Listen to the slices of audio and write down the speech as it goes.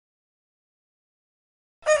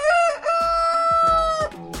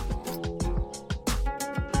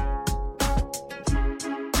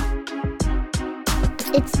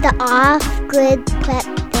It's the Off-Grid Prep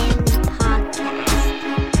Family Podcast.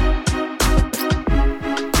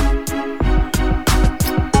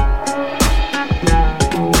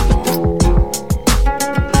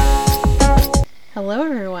 Hello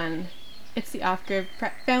everyone, it's the Off-Grid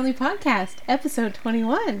Prep Family Podcast, episode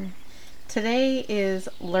 21. Today is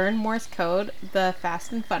Learn Morse Code the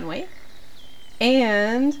fast and fun way,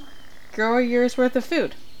 and grow a year's worth of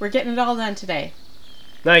food. We're getting it all done today.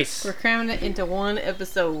 Nice. We're cramming it into one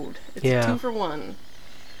episode. It's a 2 for 1.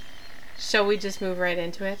 Shall we just move right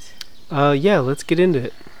into it? Yeah, let's get into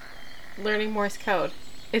it. Learning Morse code.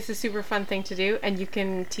 It's a super fun thing to do, and you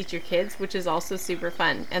can teach your kids, which is also super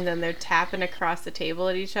fun. And then they're tapping across the table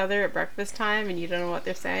at each other at breakfast time, and you don't know what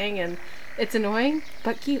they're saying, and it's annoying,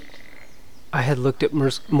 but cute. I had looked at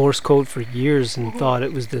Morse code for years and thought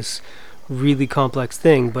it was this really complex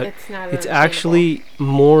thing, but it's actually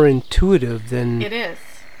more intuitive than... It is.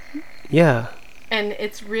 Yeah. And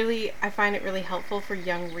it's really, I find it really helpful for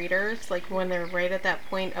young readers, like when they're right at that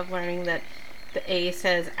point of learning that the A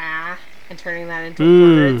says ah and turning that into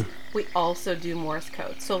words. We also do Morse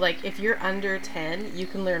code. So like if you're under 10, you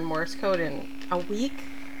can learn Morse code in a week,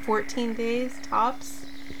 14 days tops.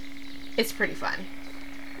 It's pretty fun.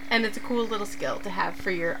 And it's a cool little skill to have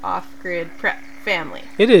for your off-grid prep family.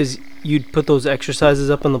 It is. You'd put those exercises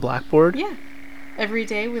up on the blackboard? Yeah. Every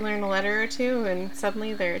day we learn a letter or two, and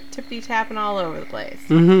suddenly they're tippity-tapping all over the place.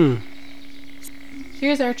 Mm-hmm.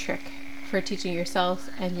 Here's our trick for teaching yourself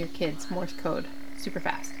and your kids Morse code super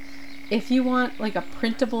fast. If you want like a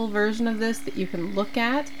printable version of this that you can look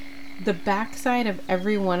at, the backside of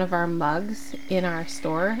every one of our mugs in our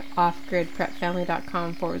store,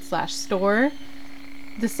 offgridprepfamily.com/store,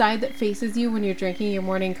 the side that faces you when you're drinking your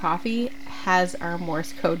morning coffee has our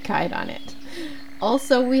Morse code guide on it.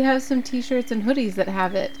 Also, we have some t-shirts and hoodies that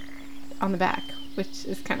have it on the back, which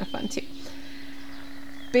is kind of fun too.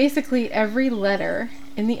 Basically, every letter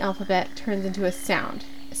in the alphabet turns into a sound.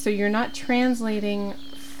 So you're not translating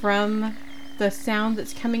from the sound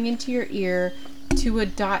that's coming into your ear to a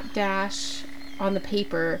dot dash on the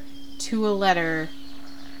paper to a letter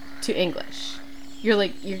to English. You're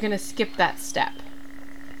going to skip that step.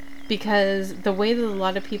 Because the way that a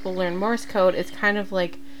lot of people learn Morse code is kind of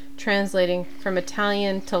like translating from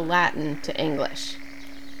Italian to Latin to English.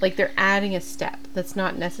 Like they're adding a step that's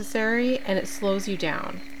not necessary, and it slows you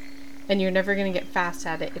down. And you're never going to get fast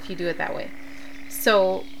at it if you do it that way.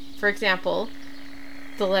 So, for example,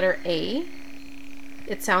 the letter A,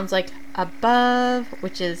 it sounds like above,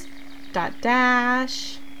 which is dot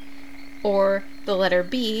dash. Or the letter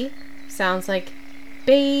B sounds like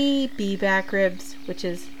baby back ribs, which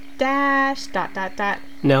is dash dot dot dot.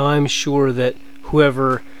 Now I'm sure that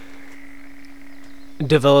whoever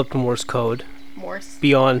developed Morse code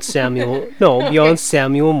beyond Samuel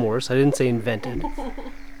Morse, I didn't say invented.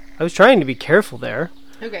 I was trying to be careful there.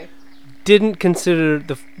 Okay. Didn't consider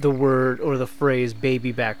the word or the phrase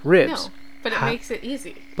baby back ribs. No, but it makes it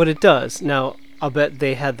easy. But it does. Now, I'll bet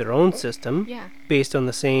they had their own system based on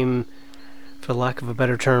the same, for lack of a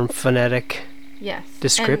better term, phonetic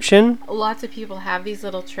description. And lots of people have these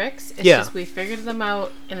little tricks. It's just we figured them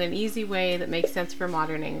out in an easy way that makes sense for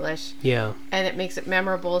modern English. Yeah. And it makes it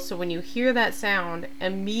memorable. So when you hear that sound,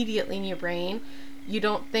 immediately in your brain, you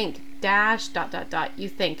don't think dash dot dot dot. You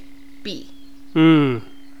think B.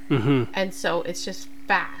 Mm-hmm. And so it's just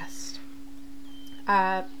fast.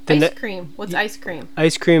 Ice cream. What's ice cream?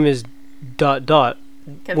 Ice cream is dot dot.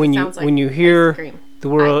 When you hear the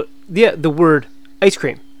word ice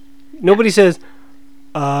cream. Nobody says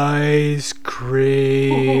ice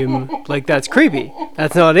cream. Like that's creepy.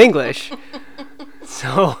 That's not English.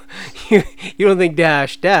 So you don't think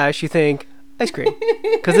dash dash, you think ice cream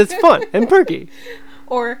because it's fun and perky.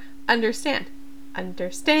 Or understand.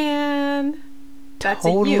 That's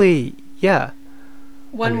totally. A U. Yeah.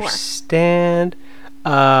 One understand.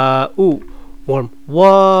 Warm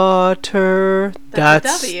water.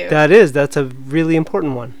 That's a W. That's a really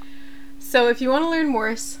important one. So if you want to learn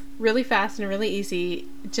Morse really fast and really easy,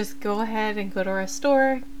 just go ahead and go to our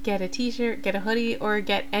store, get a t-shirt, get a hoodie, or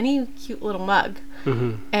get any cute little mug,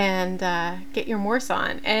 and get your Morse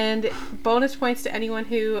on. And bonus points to anyone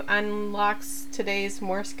who unlocks today's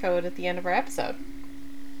Morse code at the end of our episode.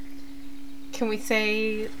 Can we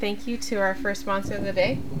say thank you to our first sponsor of the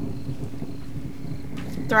day?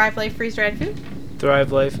 Thrive Life Freeze-Dried Food.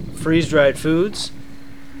 Thrive Life Freeze-Dried Foods.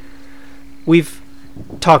 We've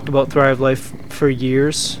talked about Thrive Life for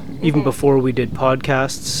years, even before we did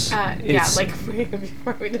podcasts.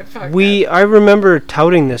 Before we did podcasts. I remember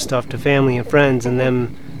touting this stuff to family and friends and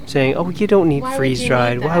them saying, oh, you don't need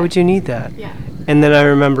freeze-dried. Why would you need that? Yeah. And then I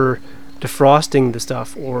remember defrosting the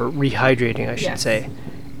stuff, or rehydrating, I should Yes. say.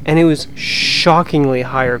 And it was shockingly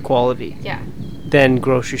higher quality Yeah. than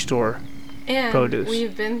grocery store And produce.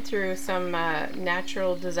 we've been through some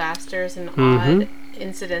natural disasters and Mhm. odd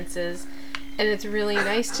incidences, and it's really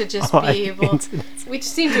nice to just Odd be able. incidents. We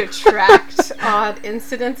seem to attract odd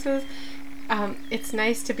incidences. It's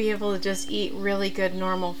nice to be able to just eat really good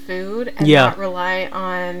normal food and Yeah. not rely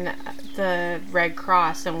on the Red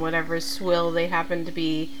Cross and whatever swill they happen to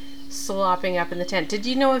be slopping up in the tent. Did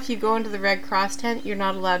you know if you go into the Red Cross tent, you're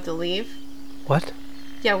not allowed to leave? What?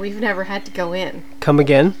 Yeah, we've never had to go in. Come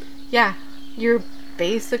again? Yeah, you're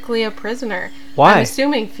basically a prisoner. Why? I'm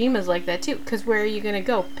assuming FEMA's like that too, because where are you going to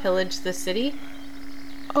go? Pillage the city?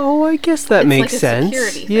 Oh, I guess that It's makes like a sense.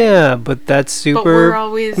 security thing. Yeah, but that's super But we're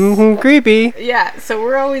always... creepy. Yeah, so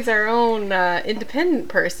we're always our own independent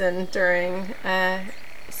person during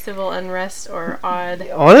civil unrest or odd...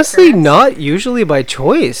 Honestly, occurrence. not usually by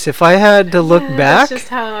choice. If I had to look Yeah, back, that's just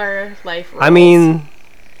how our life rolls. I mean,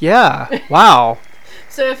 yeah, wow.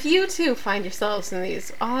 So if you too find yourselves in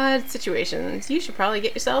these odd situations, you should probably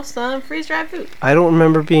get yourself some freeze-dried food. I don't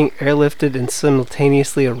remember being airlifted and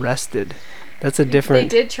simultaneously arrested. That's a different...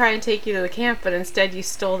 They did try and take you to the camp, but instead you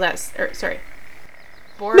stole that...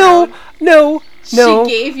 borrowed. No. She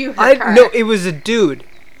gave you her car. No, it was a dude.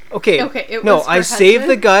 Okay, it no, was her I saved the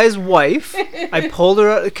husband? guy's wife. I pulled her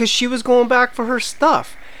out because she was going back for her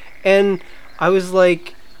stuff. And I was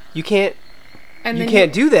like, you can't And you then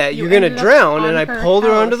can't do that. you You're going to ended up drown. on And I her pulled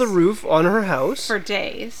her onto the house roof on her house. for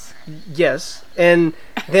days. Yes. And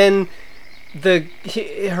then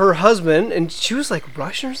her husband, and she was like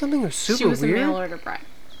Russian or something. It was super She was weird. a mail order bride.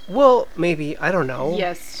 Well, maybe. I don't know.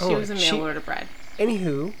 Yes, she was a mail order bride.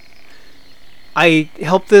 Anywho, I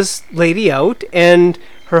helped this lady out, and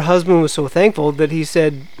her husband was so thankful that he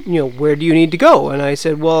said, where do you need to go? And I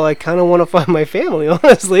said, well, I kind of want to find my family,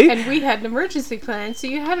 honestly. And we had an emergency plan, so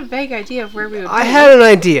you had a vague idea of where we would be. I had an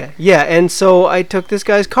idea, yeah, and so I took this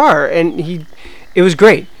guy's car, and it was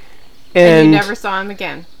great. And you never saw him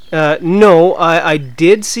again. No, I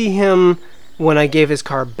did see him when I gave his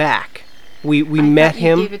car back. We met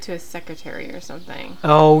him. You gave it to his secretary or something.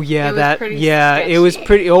 Oh yeah, It was that pretty it was sketchy.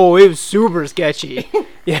 pretty. Oh, it was super sketchy.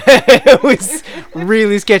 Yeah, it was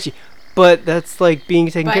really sketchy. But that's like being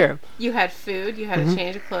taken care of. You had food, you had a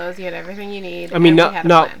change of clothes, you had everything you need. I mean, and we had a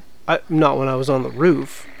plan. not when I was on the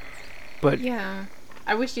roof, but Yeah.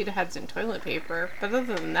 I wish you'd have had some toilet paper, but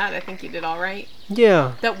other than that, I think you did all right.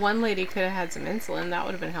 yeah, That one lady could have had some insulin. That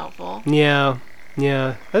would have been helpful. yeah.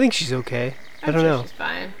 I think she's okay. I don't sure know. She's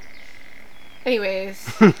fine. Anyways,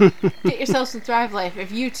 get yourself some Thrive Life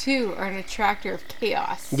if you too are an attractor of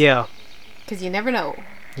chaos. Yeah, Because you never know.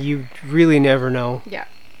 you really never know. Yeah.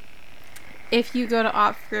 If you go to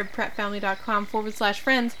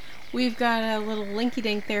offgridprepfamily.com/friends, we've got a little linky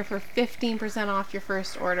dink there for 15% off your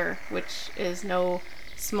first order, which is no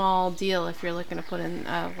small deal if you're looking to put in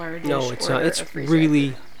a large order. No, it's not. It's of freeze-dried really,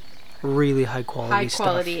 food. really high quality High stuff.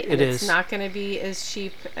 quality, and It it's is. not going to be as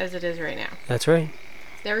cheap as it is right now. That's right.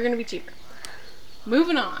 It's never going to be cheaper.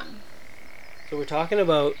 Moving on. So we're talking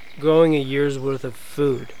about growing a year's worth of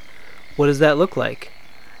food. What does that look like?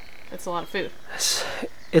 It's a lot of food.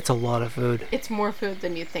 It's a lot of food. It's more food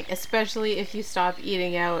than you'd think, especially if you stop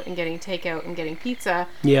eating out and getting takeout and getting pizza.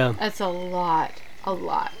 Yeah. That's a lot.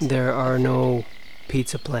 There are no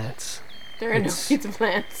pizza plants. There are no pizza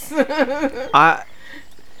plants.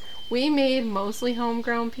 We made mostly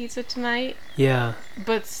homegrown pizza tonight, Yeah.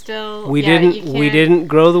 but still, We you didn't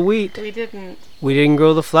grow the wheat. We didn't. We didn't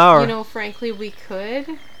grow the flour. Frankly, we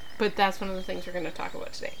could, but that's one of the things we're going to talk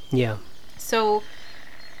about today. Yeah. So,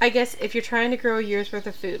 I guess if you're trying to grow a year's worth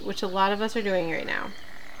of food, which a lot of us are doing right now,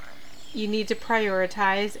 you need to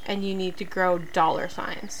prioritize and you need to grow dollar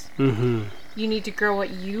signs. Mm-hmm. You need to grow what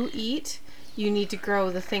you eat. You need to grow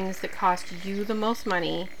the things that cost you the most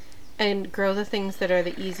money and grow the things that are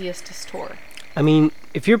the easiest to store. I mean,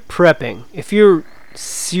 if you're prepping, if you're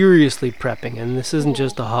seriously prepping, and this isn't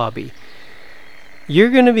just a hobby, you're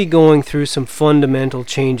going to be going through some fundamental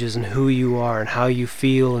changes in who you are and how you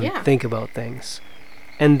feel and think about things.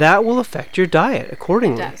 And that will affect your diet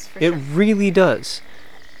accordingly. It does, for It sure. really does.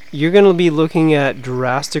 You're going to be looking at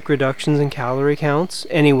drastic reductions in calorie counts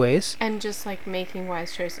anyways. And just like making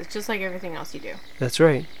wise choices, just like everything else you do. That's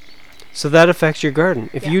right. So that affects your garden.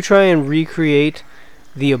 If you try and recreate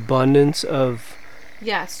the abundance of...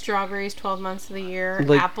 Yeah, strawberries 12 months of the year,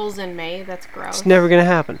 Like- apples in May, that's gross. It's never going to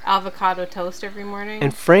happen. Avocado toast every morning.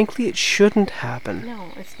 And frankly, it shouldn't happen. No,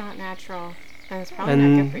 it's not natural. And it's probably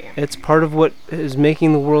not good for you. It's part of what is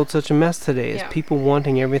making the world such a mess today, is Yeah. people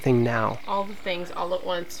wanting everything now. All the things all at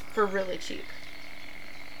once for really cheap.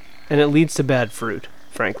 And it leads to bad fruit.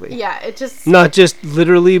 frankly. Yeah, it just... Not just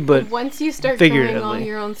literally, but once you start growing all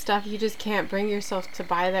your own stuff, you just can't bring yourself to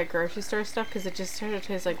buy that grocery store stuff because it just sort of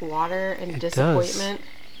tastes like water and disappointment.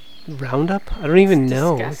 Roundup? I don't even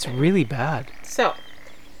know. Disgusting. It's really bad. So,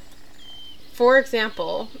 for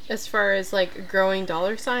example, as far as like growing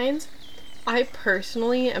dollar signs, I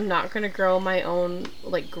personally am not going to grow my own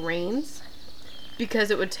like grains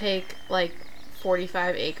because it would take like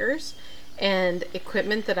 45 acres and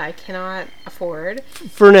equipment that I cannot afford.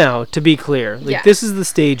 For now, to be clear, this is the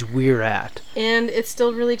stage we're at. And it's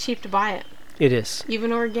still really cheap to buy it. It is.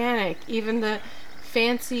 Even organic, even the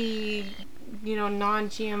fancy,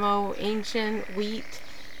 non-GMO ancient wheat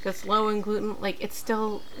that's low in gluten, like it's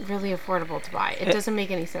still really affordable to buy. It doesn't make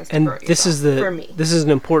any sense to grow it yourself, for me. This is an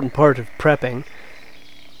important part of prepping.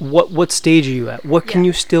 What stage are you at? What can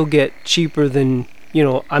you still get cheaper than,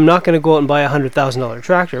 I'm not going to go out and buy $100,000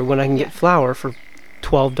 tractor when I can get flour for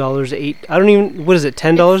 $12, I don't even, what is it,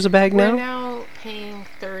 $10 a bag now? We're now paying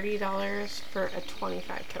 $30 for a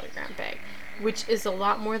 25 kilogram bag, which is a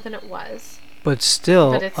lot more than it was. But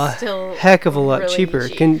still, it's still heck of a lot really cheaper.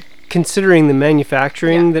 Considering the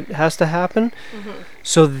manufacturing that has to happen. Mm-hmm.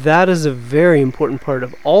 So that is a very important part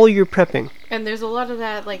of all your prepping. And there's a lot of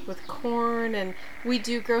that, like with corn, and we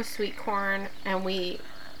do grow sweet corn,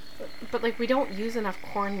 but like we don't use enough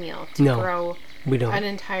cornmeal to grow an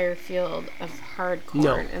entire field of hard corn.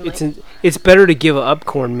 No, and it's better to give up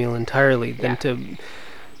cornmeal entirely than to...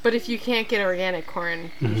 But if you can't get organic corn,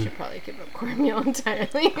 you should probably give up cornmeal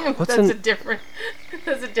entirely. That's a different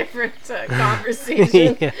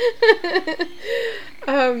conversation.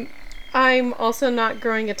 I'm also not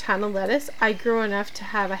growing a ton of lettuce. I grow enough to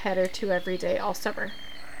have a head or two every day all summer.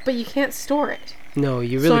 But you can't store it. No,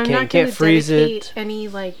 you really can't. You can't freeze it. Any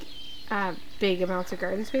big amounts of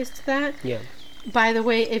garden space to that. Yeah. By the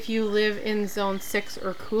way, if you live in zone 6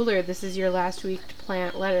 or cooler, this is your last week to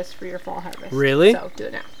plant lettuce for your fall harvest. Really? So do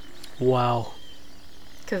it now. Wow.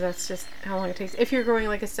 Because that's just how long it takes. If you're growing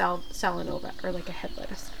like a Salanova or like a head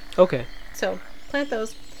lettuce. Okay. So plant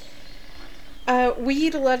those. We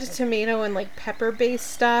eat a lot of tomato and like pepper-based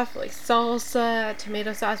stuff, like salsa,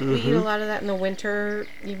 tomato sauce. Mm-hmm. We eat a lot of that in the winter,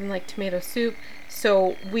 even like tomato soup.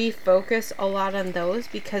 So we focus a lot on those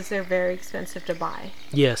because they're very expensive to buy.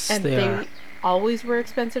 Yes, and they are. Always were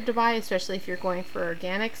expensive to buy, especially if you're going for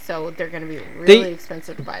organic, so they're going to be really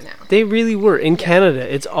expensive to buy now. They really were. In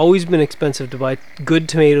Canada, it's always been expensive to buy good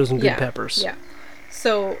tomatoes and good peppers. Yeah.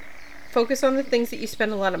 So focus on the things that you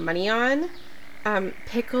spend a lot of money on.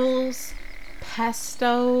 Pickles,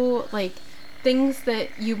 pesto, like things that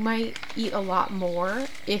you might eat a lot more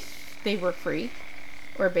if they were free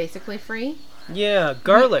or basically free. Yeah,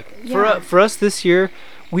 garlic. For us this year,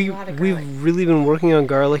 we've really been working on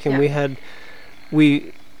garlic, and we've had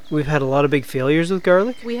a lot of big failures with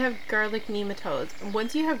garlic. We have garlic nematodes.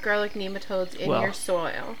 Once you have garlic nematodes in your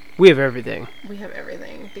soil, we have everything. We have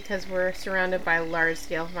everything because we're surrounded by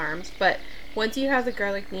large-scale farms. But once you have the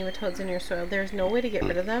garlic nematodes in your soil, there's no way to get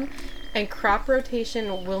rid of them, and crop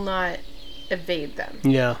rotation will not evade them.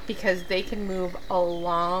 Yeah. Because they can move a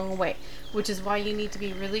long way, which is why you need to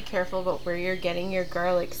be really careful about where you're getting your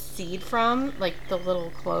garlic seed from, like the little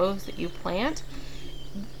cloves that you plant.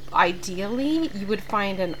 Ideally, you would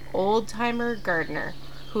find an old-timer gardener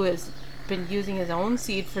who has been using his own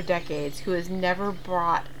seed for decades, who has never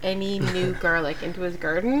brought any new garlic into his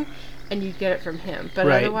garden, and you get it from him. But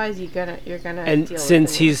otherwise, you're gonna. And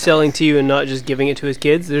since he's selling to you and not just giving it to his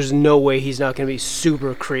kids, there's no way he's not gonna be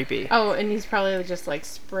super creepy. Oh, and he's probably just like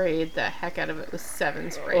sprayed the heck out of it with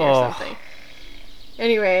 7 spray or something.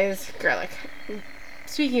 Anyways, garlic.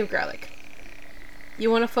 Speaking of garlic,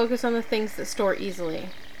 you want to focus on the things that store easily.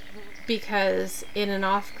 Because in an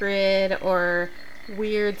off-grid or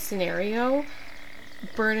weird scenario,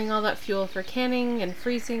 burning all that fuel for canning and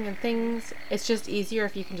freezing and things, it's just easier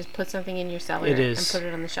if you can just put something in your cellar and put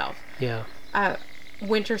it on the shelf. Yeah.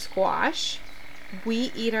 Winter squash.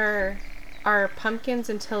 We eat our pumpkins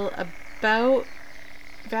until about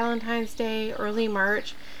Valentine's Day, early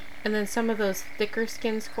March, and then some of those thicker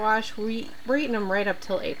skin squash, we're eating them right up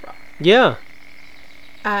till April. Yeah.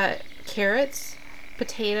 Carrots,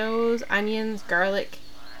 potatoes, onions, garlic,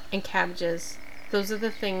 and cabbages. Those are the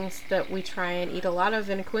things that we try and eat a lot of,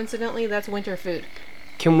 and coincidentally, that's winter food.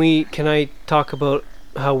 Can I talk about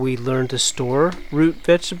how we learn to store root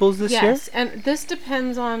vegetables this year? Yes, and this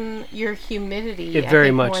depends on your humidity. It very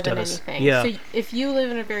much more than does. Anything. Yeah. So if you live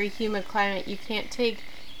in a very humid climate, you can't take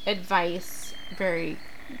advice very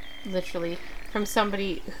literally from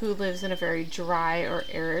somebody who lives in a very dry or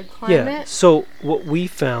arid climate. Yeah. So what we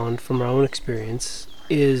found from our own experience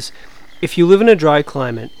is if you live in a dry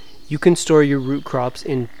climate, you can store your root crops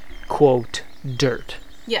in, quote, dirt.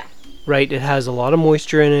 Yeah. Right? It has a lot of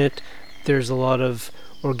moisture in it. There's a lot of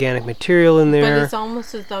organic material in there. But it's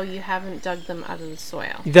almost as though you haven't dug them out of the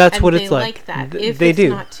soil. That's and what it's like. They like that if they it's do.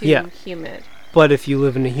 not too humid. But if you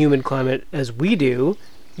live in a humid climate, as we do,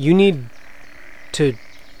 you need to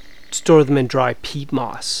store them in dry peat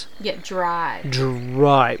moss. Yeah, dry.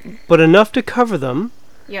 Dry. But enough to cover them.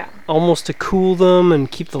 Yeah. Almost to cool them and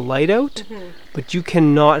keep the light out. Mm-hmm. But you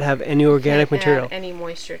cannot have any organic material. Add any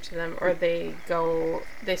moisture to them, or they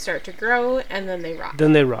start to grow and then they rot.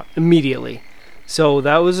 Then they rot immediately. So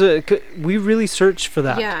that was we really searched for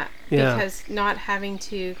that. Yeah. Because not having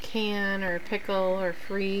to can or pickle or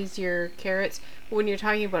freeze your carrots, when you're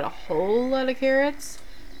talking about a whole lot of carrots,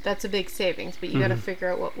 that's a big savings. But you got to figure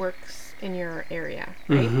out what works in your area,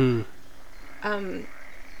 right? Mm-hmm.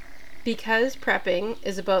 Because prepping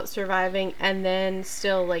is about surviving and then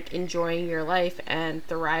still like enjoying your life and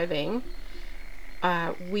thriving.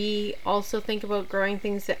 We also think about growing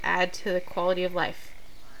things that add to the quality of life.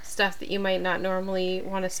 Stuff that you might not normally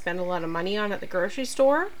want to spend a lot of money on at the grocery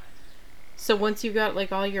store. So once you've got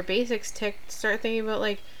like all your basics ticked, start thinking about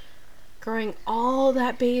like growing all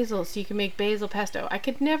that basil so you can make basil pesto. I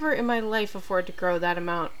could never in my life afford to grow that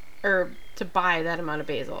amount or to buy that amount of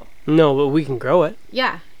basil. No, but we can grow it.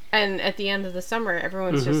 Yeah. And at the end of the summer,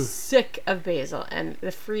 everyone's just sick of basil and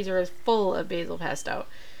the freezer is full of basil pesto.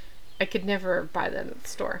 I could never buy that at the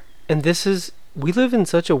store. And we live in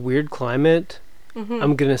such a weird climate. Mm-hmm.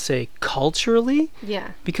 I'm going to say culturally.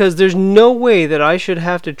 Yeah. Because there's no way that I should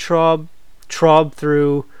have to trob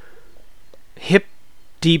through hip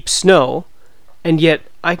deep snow, and yet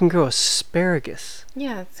I can grow asparagus.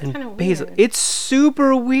 Yeah, it's kind of basil. Weird. It's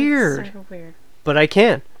super weird. It's super weird. But I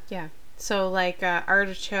can. Yeah. So like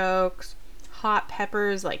artichokes, hot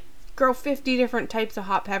peppers, like grow 50 different types of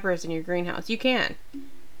hot peppers in your greenhouse. You can.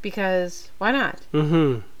 Because why not?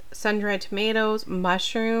 Mm-hmm. Sun-dried tomatoes,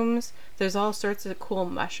 mushrooms. There's all sorts of cool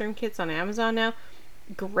mushroom kits on Amazon now.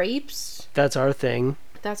 Grapes. That's our thing.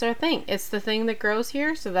 That's our thing. It's the thing that grows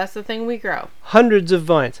here, so that's the thing we grow. Hundreds of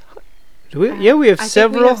vines. Do we? Yeah, we have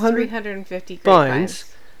several think we have 350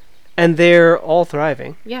 vines. And they're all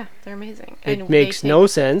thriving. Yeah, they're amazing. It makes no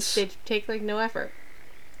sense. They take like no effort.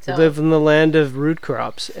 So live in the land of root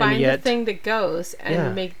crops. Find and yet, the thing that goes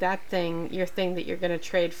and make that thing your thing that you're going to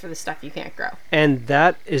trade for the stuff you can't grow. And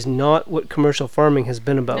that is not what commercial farming has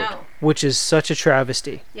been about. No. Which is such a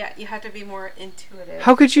travesty. Yeah, you have to be more intuitive.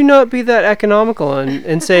 How could you not be that economical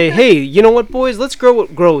and say, hey, you know what, boys? Let's grow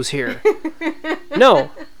what grows here. No.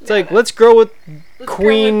 It's let's grow what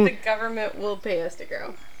Queen... the government will pay us to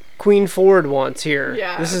grow. Queen Ford wants here.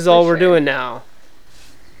 Yeah, this is all we're doing now.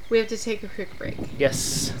 We have to take a quick break. Yes.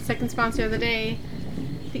 Second sponsor of the day,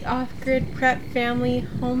 the Off-Grid Prep Family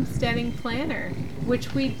Homesteading Planner,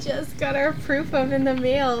 which we just got our proof of in the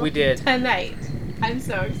mail. We did. Tonight. I'm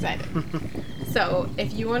so excited. So,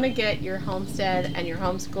 if you want to get your homestead and your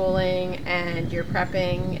homeschooling and your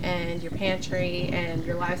prepping and your pantry and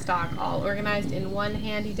your livestock all organized in one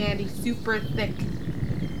handy-dandy, super thick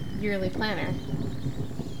yearly planner,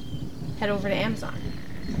 head over to Amazon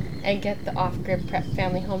and get the Off-Grid Prep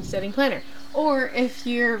Family Homesteading Planner. Or if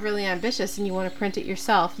you're really ambitious and you want to print it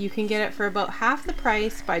yourself, you can get it for about half the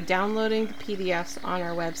price by downloading the PDFs on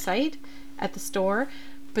our website at the store,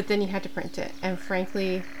 but then you have to print it. And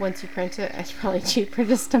frankly, once you print it, it's probably cheaper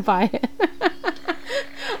just to buy it.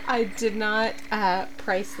 I did not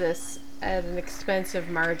price this at an expensive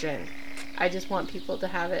margin. I just want people to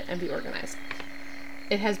have it and be organized.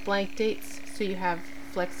 It has blank dates, so you have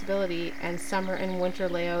flexibility and summer and winter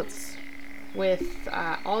layouts with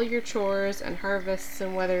all your chores and harvests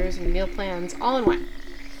and weathers and meal plans all in one.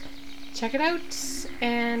 Check it out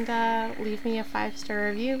and leave me a 5-star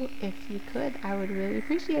review if you could. I would really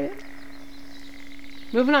appreciate it.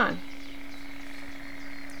 Moving on.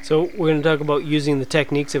 So we're going to talk about using the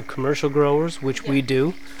techniques of commercial growers, which we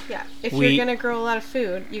do. Yeah. If you're going to grow a lot of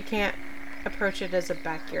food, you can't approach it as a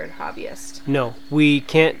backyard hobbyist. No, we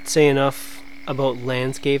can't say enough about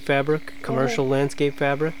landscape fabric, commercial landscape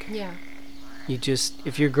fabric. Yeah.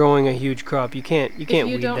 If you're growing a huge crop, you can't weed that. If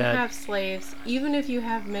you don't have slaves, even if you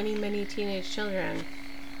have many, many teenage children,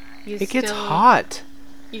 it gets hot.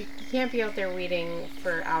 You can't be out there weeding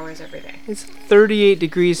for hours every day. It's 38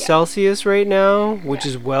 degrees Celsius right now, which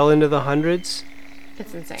is well into the hundreds.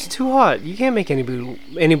 It's insane. It's too hot. You can't make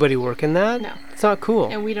anybody work in that. No. It's not cool.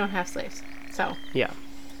 And we don't have slaves. So. Yeah.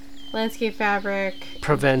 Landscape fabric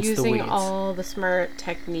prevents the weeds. Using all the smart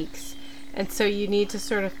techniques. And so you need to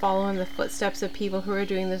sort of follow in the footsteps of people who are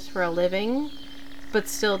doing this for a living, but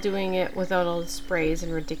still doing it without all the sprays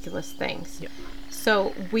and ridiculous things. Yep.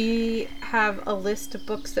 So we have a list of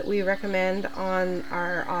books that we recommend on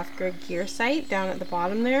our Off-Grid Gear site down at the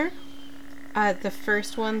bottom there. The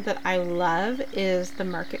first one that I love is The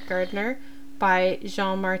Market Gardener by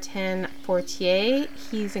Jean-Martin Fortier.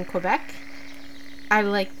 He's in Quebec. I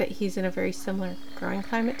like that he's in a very similar growing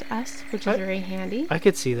climate to us, which is very handy. I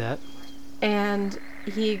could see that. And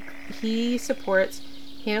he supports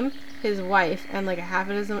him, his wife, and like a half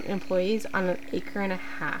a dozen employees on 1.5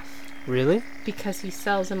 acres. Really? Because he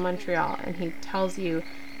sells in Montreal, and he tells you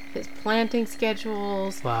his planting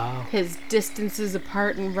schedules, wow, his distances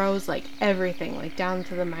apart in rows, like everything, like down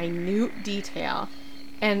to the minute detail.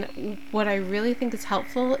 And what I really think is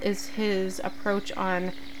helpful is his approach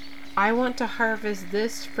on, I want to harvest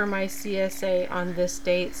this for my CSA on this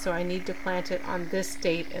date, so I need to plant it on this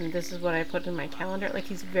date, and this is what I put in my calendar. Like,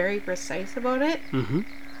 he's very precise about it. Mm-hmm.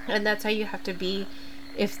 And that's how you have to be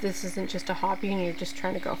if this isn't just a hobby and you're just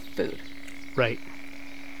trying to grow food. Right.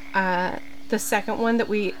 The second one that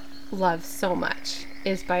we love so much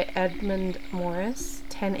is by Edmund Morse,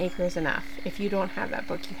 10 Acres Enough. If you don't have that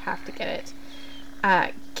book, you have to get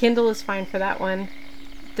it. Kindle is fine for that one.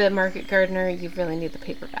 The Market Gardener, you really need the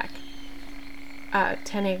paperback.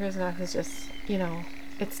 10 Acres Enough is just,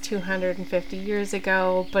 it's 250 years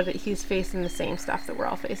ago, but he's facing the same stuff that we're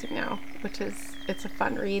all facing now, it's a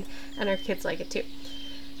fun read, and our kids like it too.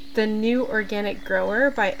 The New Organic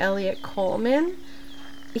Grower by Elliot Coleman.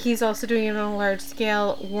 He's also doing it on a large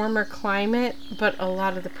scale, warmer climate, but a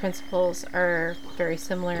lot of the principles are very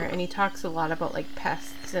similar, and he talks a lot about like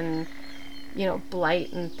pests and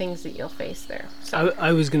blight and things that you'll face there. So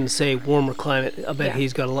I was going to say warmer climate. I bet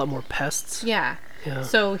he's got a lot more pests. Yeah.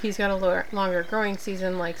 So he's got a longer growing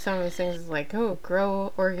season. Like some of his things is like,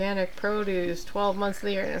 grow organic produce 12 months of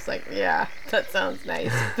the year. And it's like, yeah, that sounds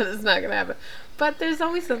nice, but it's not going to happen. But there's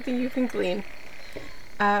always something you can glean.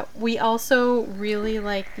 We also really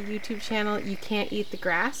like the YouTube channel You Can't Eat the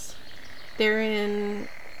Grass. They're in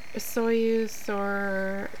Soyuz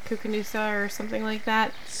or Kukanusa or something like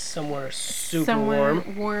that. Somewhere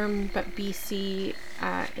warm, but BC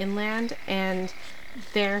inland, and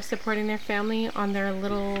they're supporting their family on their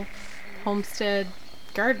little homestead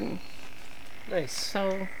garden. Nice.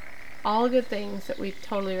 So, all good things that we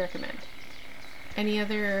totally recommend. Any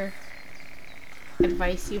other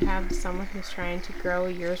advice you have to someone who's trying to grow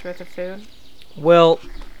a year's worth of food? Well,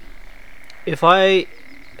 if I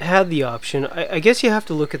had the option, I guess you have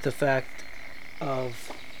to look at the fact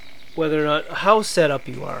of whether or not how set up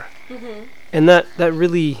you are. Mm-hmm. And that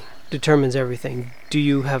really determines everything. Do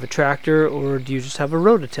you have a tractor, or do you just have a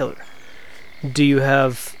rototiller? Do you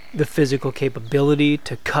have the physical capability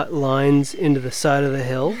to cut lines into the side of the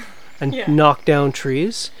hill and knock down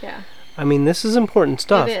trees? Yeah. I mean, this is important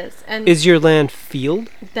stuff. It is. And is your land field?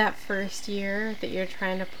 That first year that you're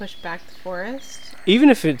trying to push back the forest, even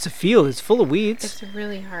if it's a field, it's full of weeds. It's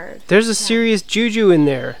really hard. There's a serious juju in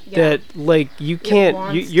there that, like, you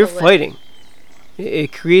can't. You're fighting.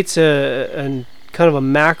 It creates a kind of a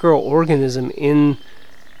macroorganism in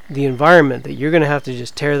the environment that you're going to have to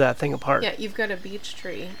just tear that thing apart. Yeah, you've got a beech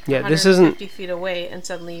tree. Yeah, this isn't 50 feet away, and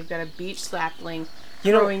suddenly you've got a beech sapling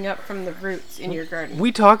growing up from the roots in your garden.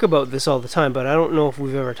 We talk about this all the time, but I don't know if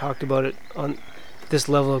we've ever talked about it on this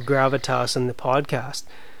level of gravitas in the podcast.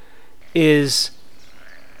 Is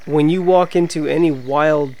when you walk into any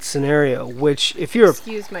wild scenario, which if you're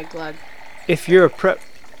excuse my glug. If you're a prep,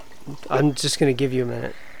 I'm just going to give you a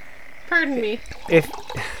minute. Pardon me. If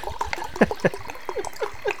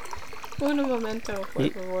Uno momento, por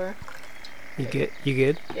favor. You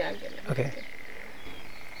good? Yeah, I'm good. Okay.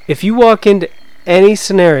 If you walk into any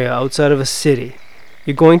scenario outside of a city,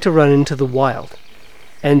 you're going to run into the wild.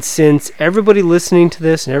 And since everybody listening to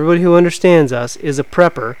this and everybody who understands us is a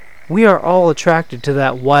prepper, we are all attracted to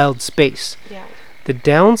that wild space. Yeah. The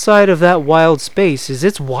downside of that wild space is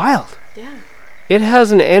it's wild. Yeah. It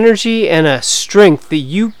has an energy and a strength that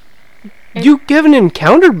you haven't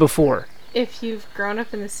encountered before. If you've grown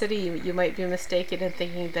up in the city, you might be mistaken in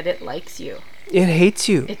thinking that it likes you. It hates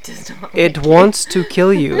you. It does not. It wants to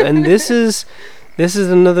kill you, and this is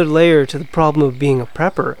another layer to the problem of being a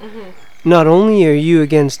prepper. Mm-hmm. Not only are you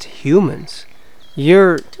against humans,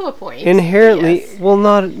 you're to a point inherently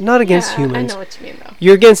not against humans. I know what you mean, though.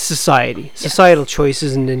 You're against society, societal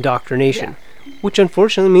choices and indoctrination, which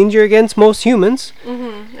unfortunately means you're against most humans.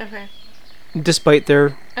 Mm-hmm. Okay. Despite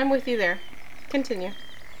their. I'm with you there. Continue.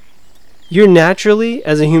 You're naturally,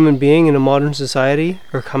 as a human being in a modern society,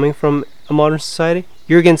 or coming from a modern society,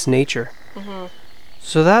 you're against nature. Mm-hmm.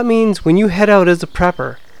 So that means when you head out as a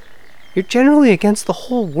prepper, you're generally against the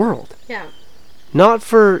whole world. Yeah. Not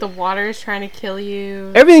for... The water is trying to kill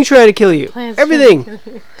you. Everything's trying to kill you. Plants Everything.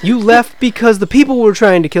 You left because the people were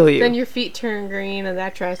trying to kill you. Then your feet turn green and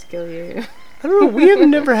that tries to kill you. I don't know. We have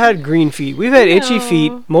never had green feet. We've had itchy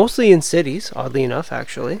feet, mostly in cities, oddly enough,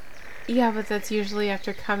 actually. Yeah, but that's usually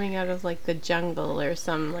after coming out of, like, the jungle or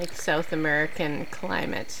some, like, South American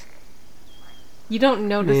climate. You don't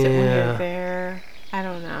notice it when you're there. I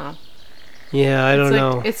don't know. Yeah, I don't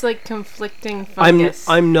know. It's like conflicting fungus.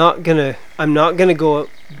 I'm not gonna go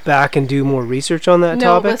back and do more research on that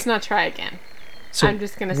topic. No, let's not try again. So I'm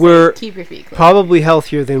just gonna say keep your feet clean. Probably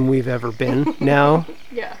healthier than we've ever been now.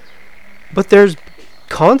 Yeah. But there's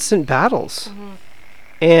constant battles. Mm-hmm.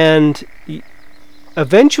 And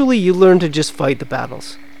eventually you learn to just fight the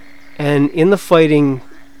battles. And in the fighting,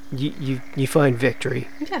 you find victory.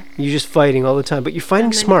 Yeah. You're just fighting all the time, but you're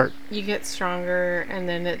fighting smart. You get stronger, and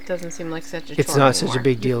then it doesn't seem like such a chore It's not anymore. such a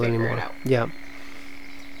big deal anymore. Yeah.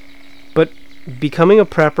 But becoming a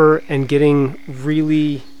prepper and getting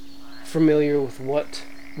really familiar with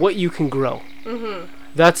what you can grow. Mm-hmm.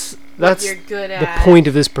 That's what you're good at, the point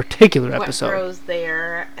of this particular episode. What grows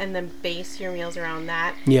there, and then base your meals around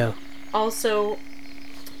that. Yeah. Also,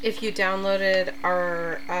 if you downloaded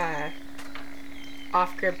our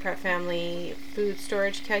Off-Grid Prep Family food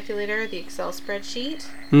storage calculator, the Excel spreadsheet.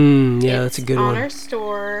 Yeah, that's a good one. It's on our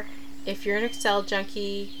store. If you're an Excel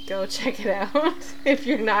junkie, go check it out. If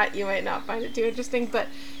you're not, you might not find it too interesting, but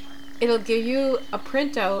it'll give you a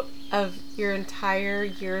printout of your entire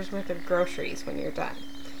year's worth of groceries when you're done.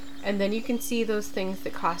 And then you can see those things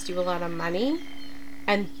that cost you a lot of money.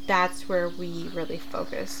 And that's where we really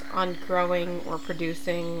focus on growing or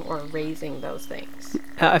producing or raising those things.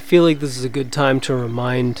 I feel like this is a good time to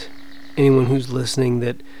remind anyone who's listening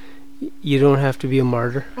that you don't have to be a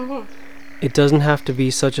martyr. Mm-hmm. It doesn't have to be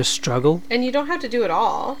such a struggle. And you don't have to do it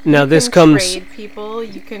all. Now you can trade people.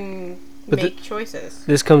 You can make choices.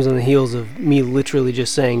 This comes on the heels of me literally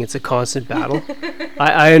just saying it's a constant battle.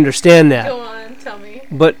 I understand that. Go on, tell me.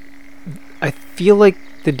 But I feel like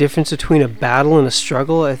the difference between a battle and a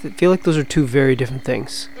struggle, I feel like those are two very different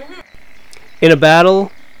things. Mm-hmm. In a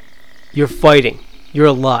battle, you're fighting. You're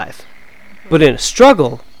alive. Mm-hmm. But in a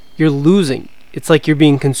struggle, you're losing. It's like you're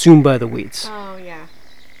being consumed by the weeds. Oh, yeah.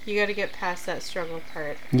 You got to get past that struggle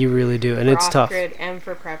part. You really do, and it's tough. For off-grid and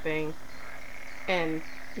for prepping, and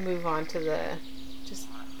move on to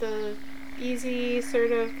the easy,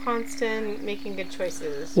 sort of constant, making good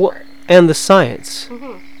choices part. And the science.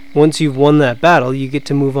 Mm-hmm. Once you've won that battle, you get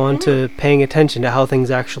to move on to paying attention to how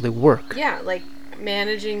things actually work. Yeah, like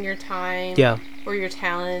managing your time or your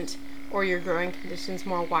talent or your growing conditions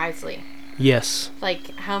more wisely. Yes.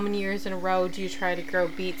 Like, how many years in a row do you try to grow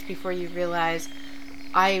beets before you realize,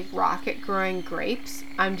 I rock at growing grapes,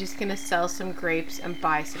 I'm just going to sell some grapes and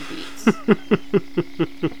buy some beets.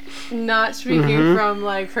 Not speaking from,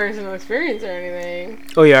 like, personal experience or anything.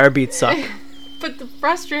 Oh, yeah, our beets suck. But the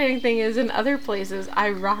frustrating thing is, in other places, I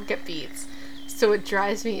rocket beets. So it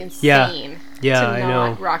drives me insane to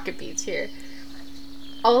not rocket beets here.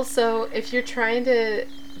 Also, if you're trying to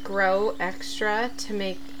grow extra to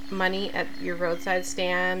make money at your roadside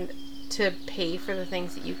stand to pay for the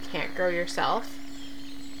things that you can't grow yourself,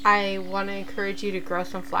 I want to encourage you to grow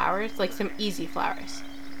some flowers, like some easy flowers.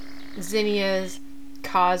 Zinnias,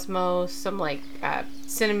 cosmos, some like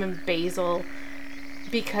cinnamon basil,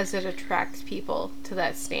 because it attracts people to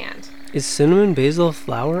that stand. Is cinnamon basil a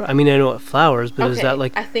flower? I mean, I know it flowers, but is that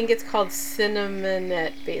like... I think it's called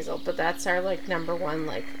cinnamonette basil, but that's our like number one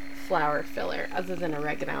like flower filler, other than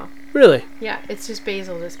oregano. Really? Yeah, it's just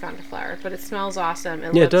basil that's gone to flower, but it smells awesome.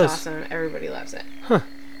 It looks awesome. Everybody loves it. Huh.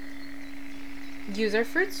 Use our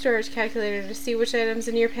fruit storage calculator to see which items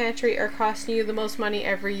in your pantry are costing you the most money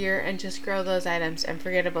every year, and just grow those items and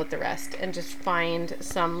forget about the rest, and just find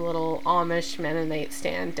some little Amish Mennonite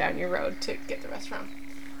stand down your road to get the rest from.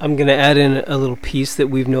 I'm going to add in a little piece that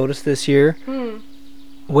we've noticed this year.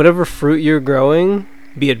 Whatever fruit you're growing,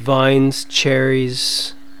 be it vines,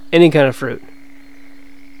 cherries, any kind of fruit,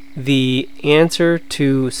 the answer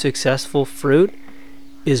to successful fruit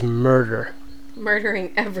is murder.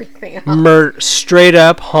 Murdering everything else. Straight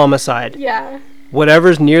up homicide. Yeah.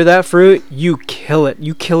 Whatever's near that fruit, you kill it.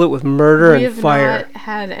 You kill it with murder and fire. We have not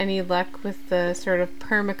had any luck with the sort of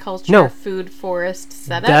permaculture food forest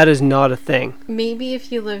setup. That is not a thing. Maybe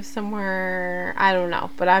if you live somewhere, I don't know,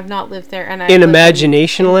 but I've not lived there. And in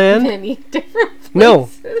Imagination Land? Many different places. No,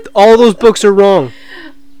 all those books are wrong.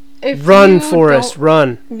 Run, Forrest,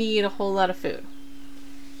 run. Need a whole lot of food.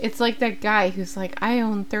 It's like that guy who's like, I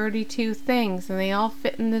own 32 things and they all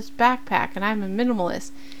fit in this backpack and I'm a minimalist.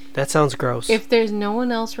 That sounds gross. If there's no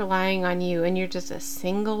one else relying on you and you're just a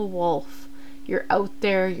single wolf, you're out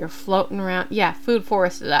there, you're floating around. Yeah, food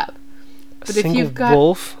forested up. But if Single you've got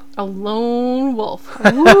wolf? a lone wolf.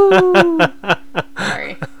 Woo!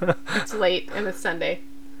 Sorry. It's late and it's Sunday.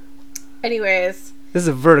 Anyways. This is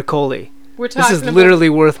a verticoli. We're talking This is literally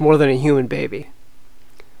worth more than a human baby.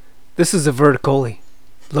 This is a verticoli.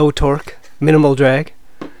 Low torque, minimal drag.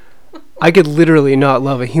 I could literally not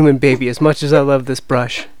love a human baby as much as I love this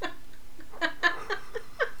brush.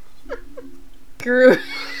 Gru.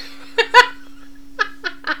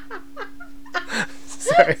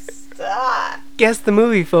 Sorry. Stop. Guess the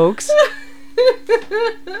movie, folks.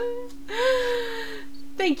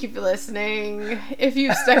 Thank you for listening. If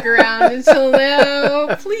you've stuck around until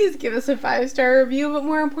now, please give us a 5-star review. But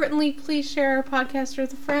more importantly, please share our podcast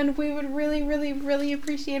with a friend. We would really, really, really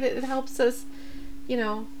appreciate it. It helps us,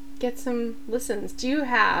 get some listens. Do you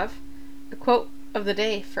have a quote of the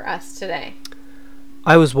day for us today?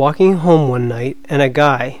 I was walking home one night and a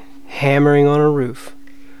guy, hammering on a roof,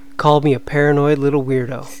 called me a paranoid little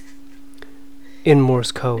weirdo. In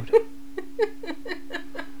Morse code.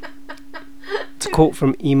 It's a quote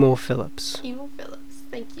from Emo Phillips. Emo Phillips.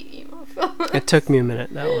 Thank you, Emo Phillips. It took me a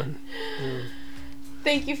minute, that one.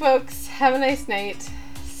 Thank you, folks. Have a nice night.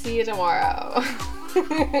 See you tomorrow.